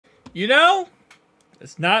You know,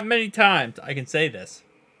 it's not many times I can say this.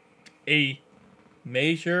 A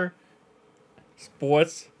major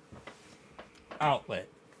sports outlet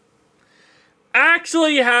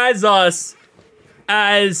actually has us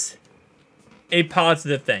as a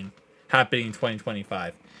positive thing happening in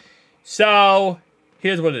 2025. So,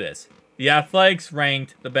 here's what it is. The Athletics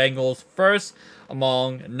ranked the Bengals first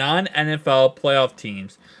among non-NFL playoff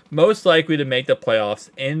teams most likely to make the playoffs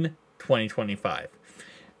in 2025.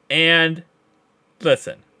 And,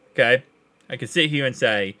 listen, okay? I can sit here and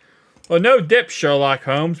say, well, no dip, Sherlock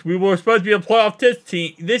Holmes. We were supposed to be a playoff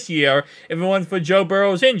this year if it wasn't for Joe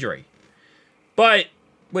Burrow's injury. But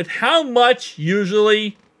with how much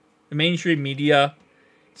usually the mainstream media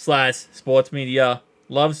 / sports media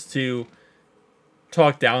loves to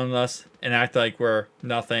talk down on us and act like we're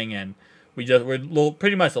nothing, and we're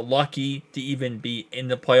pretty much lucky to even be in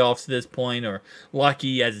the playoffs at this point, or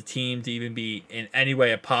lucky as a team to even be in any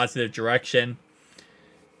way a positive direction.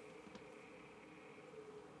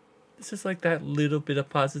 This is like that little bit of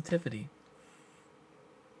positivity.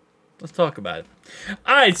 Let's talk about it.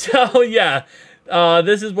 Alright, so yeah.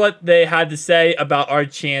 This is what they had to say about our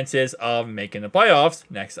chances of making the playoffs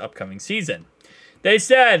next upcoming season. They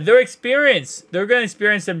said they're going to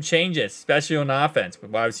experience some changes, especially on offense,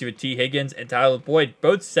 with wide receiver T. Higgins and Tyler Boyd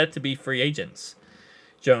both set to be free agents.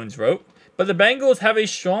 Jones wrote, but the Bengals have a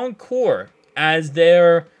strong core as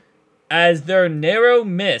their narrow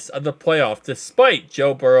miss of the playoffs despite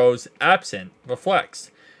Joe Burrow's absence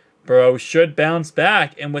reflects. Burrow should bounce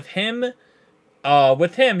back, and with him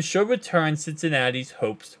should return Cincinnati's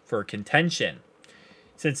hopes for contention.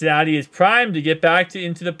 Cincinnati is primed to get back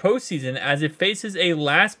into the postseason as it faces a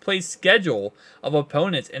last-place schedule of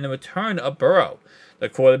opponents and the return of Burrow. The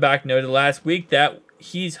quarterback noted last week that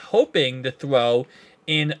he's hoping to throw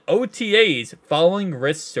in OTAs following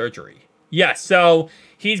wrist surgery. Yes, so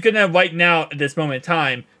he's going to, right now, at this moment in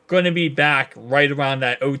time, going to be back right around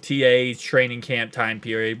that OTAs training camp time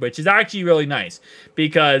period, which is actually really nice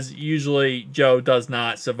because usually Joe does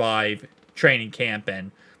not survive training camp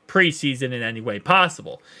and preseason in any way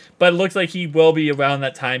possible. But it looks like he will be around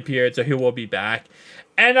that time period, so he will be back.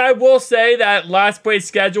 And I will say that last place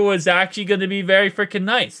schedule is actually going to be very freaking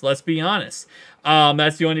nice. Let's be honest.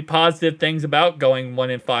 That's the only positive things about going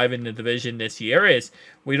 1-5 in the division this year is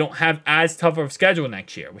we don't have as tough of a schedule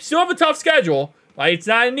next year. We still have a tough schedule, right? It's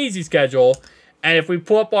not an easy schedule. And if we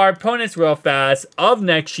pull up our opponents real fast of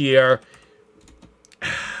next year,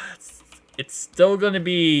 it's still going to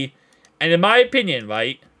be, and in my opinion,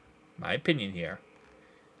 right? My opinion here,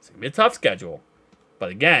 it's going to be a tough schedule. But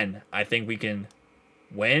again, I think we can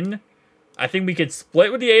win. I think we can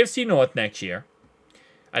split with the AFC North next year.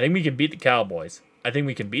 I think we can beat the Cowboys. I think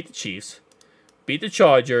we can beat the Chiefs, beat the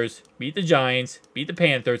Chargers, beat the Giants, beat the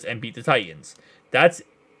Panthers, and beat the Titans. That's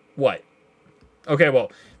what? Okay,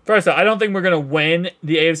 well, first off, I don't think we're going to win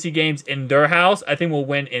the AFC games in their house. I think we'll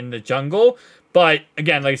win in the jungle. But,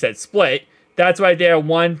 again, like I said, split. That's right there.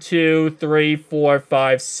 1, 2, 3, 4,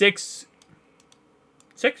 5, 6.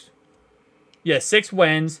 6? Yeah, 6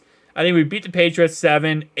 wins. I think we beat the Patriots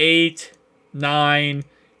 7, 8, 9,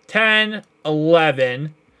 10,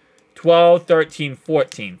 11, 12, 13,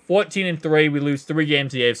 14. 14-3, we lose 3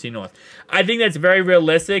 games to the AFC North. I think that's very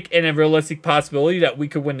realistic and a realistic possibility that we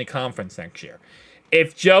could win the conference next year.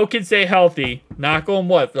 If Joe can stay healthy, knock on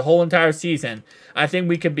wood, for the whole entire season, I think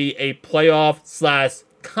we could be a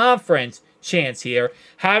playoff/conference chance here,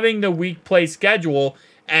 having the week play schedule,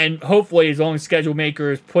 and hopefully as long as schedule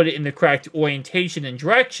makers put it in the correct orientation and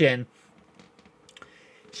direction,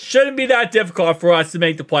 shouldn't be that difficult for us to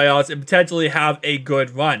make the playoffs and potentially have a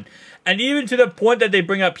good run. And even to the point that they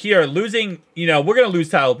bring up here, losing, we're going to lose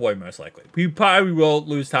Tyler Boyd most likely. We probably will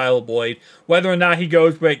lose Tyler Boyd. Whether or not he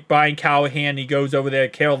goes with Brian Callahan, he goes over there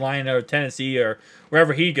to Carolina or Tennessee or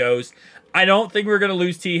wherever he goes, I don't think we're going to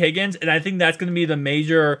lose T. Higgins, and I think that's going to be the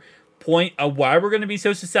major point of why we're going to be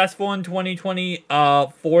so successful in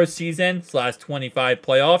 2024 season/25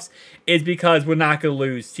 playoffs is because we're not going to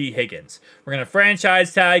lose T. Higgins. We're going to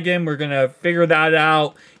franchise tag him. We're going to figure that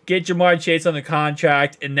out, get Jamar Chase on the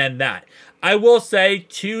contract, and then that. I will say,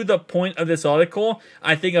 to the point of this article,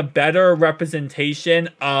 I think a better representation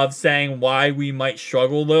of saying why we might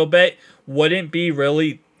struggle a little bit wouldn't be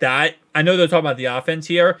really that. I know they're talking about the offense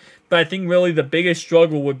here, but I think really the biggest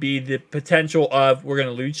struggle would be the potential of we're going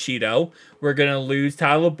to lose Cheeto, we're going to lose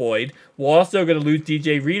Tyler Boyd, we're also going to lose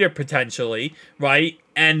DJ Reader potentially, right?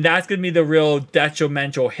 And that's going to be the real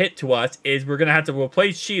detrimental hit to us, is we're going to have to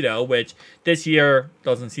replace Cheeto, which this year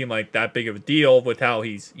doesn't seem like that big of a deal with how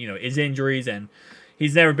he's, his injuries, and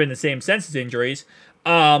he's never been the same since his injuries.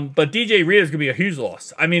 But DJ Reader's going to be a huge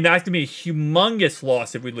loss. I mean, that's going to be a humongous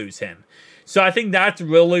loss if we lose him. So I think that's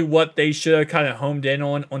really what they should have kind of homed in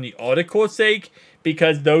on the Audicore's sake,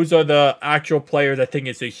 because those are the actual players. I think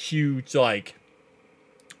it's a huge, like,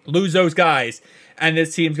 lose those guys, and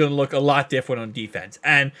this team's going to look a lot different on defense.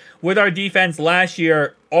 And with our defense last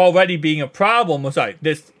year already being a problem,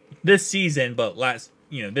 this season, but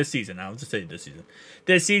this season, I'll just say this season.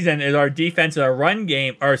 This season is our defense and our run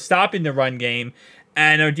game are stopping the run game,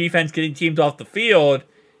 and our defense getting teams off the field.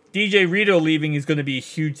 DJ Reader leaving is going to be a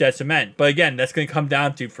huge detriment. But again, that's going to come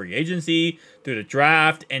down to free agency, through the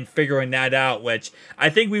draft, and figuring that out, which I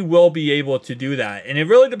think we will be able to do that. And it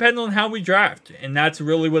really depends on how we draft, and that's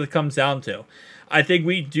really what it comes down to. I think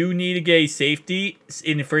we do need to get a safety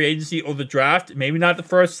in the free agency or the draft. Maybe not the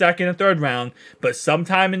first, second, or third round, but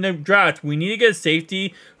sometime in the draft, we need to get a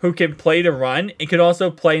safety who can play the run and can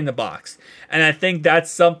also play in the box. And I think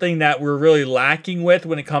that's something that we're really lacking with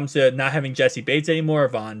when it comes to not having Jesse Bates anymore, or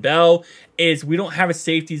Von Bell, is we don't have a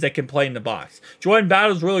safeties that can play in the box. Jordan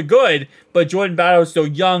Battle's really good, but Jordan Battle is still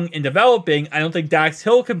young and developing. I don't think Dax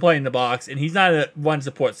Hill can play in the box, and he's not a run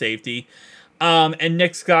support safety. And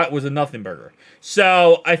Nick Scott was a nothing burger.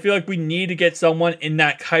 So I feel like we need to get someone in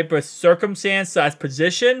that type of circumstance, that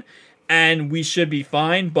position, and we should be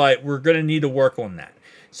fine, but we're going to need to work on that.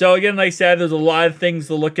 So again, like I said, there's a lot of things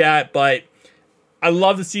to look at, but I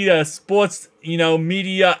love to see the sports,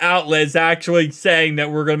 media outlets actually saying that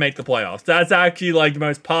we're going to make the playoffs. That's actually like the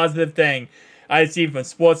most positive thing I've seen from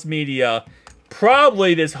sports media,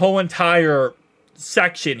 probably this whole entire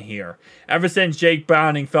section here. Ever since Jake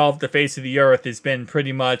Browning fell off the face of the earth, it's been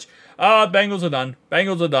pretty much, Bengals are done.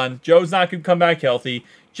 Bengals are done. Joe's not going to come back healthy.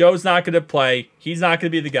 Joe's not going to play. He's not going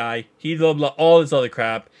to be the guy. He's all this other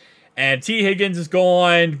crap. And T. Higgins is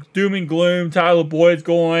going. Doom and gloom. Tyler Boyd's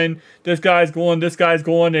going. This guy's going. This guy's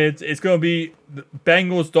going. It's going to be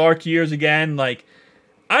Bengals dark years again. Like,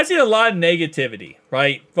 I've seen a lot of negativity,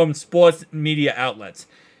 right, from sports media outlets.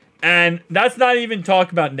 And that's not even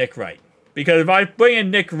talking about Nick Wright. Because if I bring in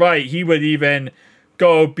Nick Wright, he would even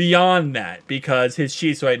go beyond that, because his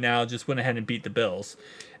Chiefs right now just went ahead and beat the Bills.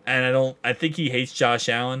 And I think he hates Josh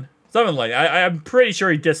Allen. Something like that. I'm pretty sure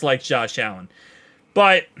he dislikes Josh Allen.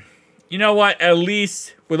 But you know what? At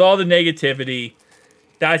least with all the negativity,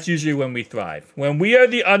 that's usually when we thrive. When we are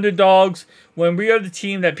the underdogs, when we are the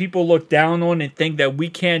team that people look down on and think that we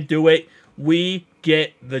can't do it, we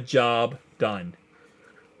get the job done.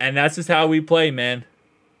 And that's just how we play, man.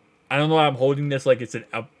 I don't know why I'm holding this like it's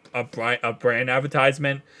a brand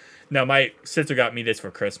advertisement. No, my sister got me this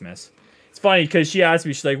for Christmas. It's funny because she asked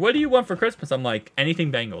me, she's like, what do you want for Christmas? I'm like,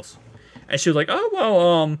 anything Bengals. And she was like, oh,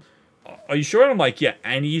 well, are you sure? And I'm like, yeah,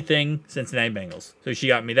 anything Cincinnati Bengals. So she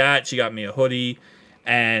got me that. She got me a hoodie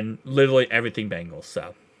and literally everything Bengals.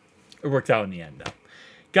 So it worked out in the end, though.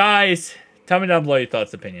 Guys, tell me down below your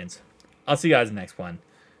thoughts, opinions. I'll see you guys in the next one.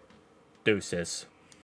 Deuces.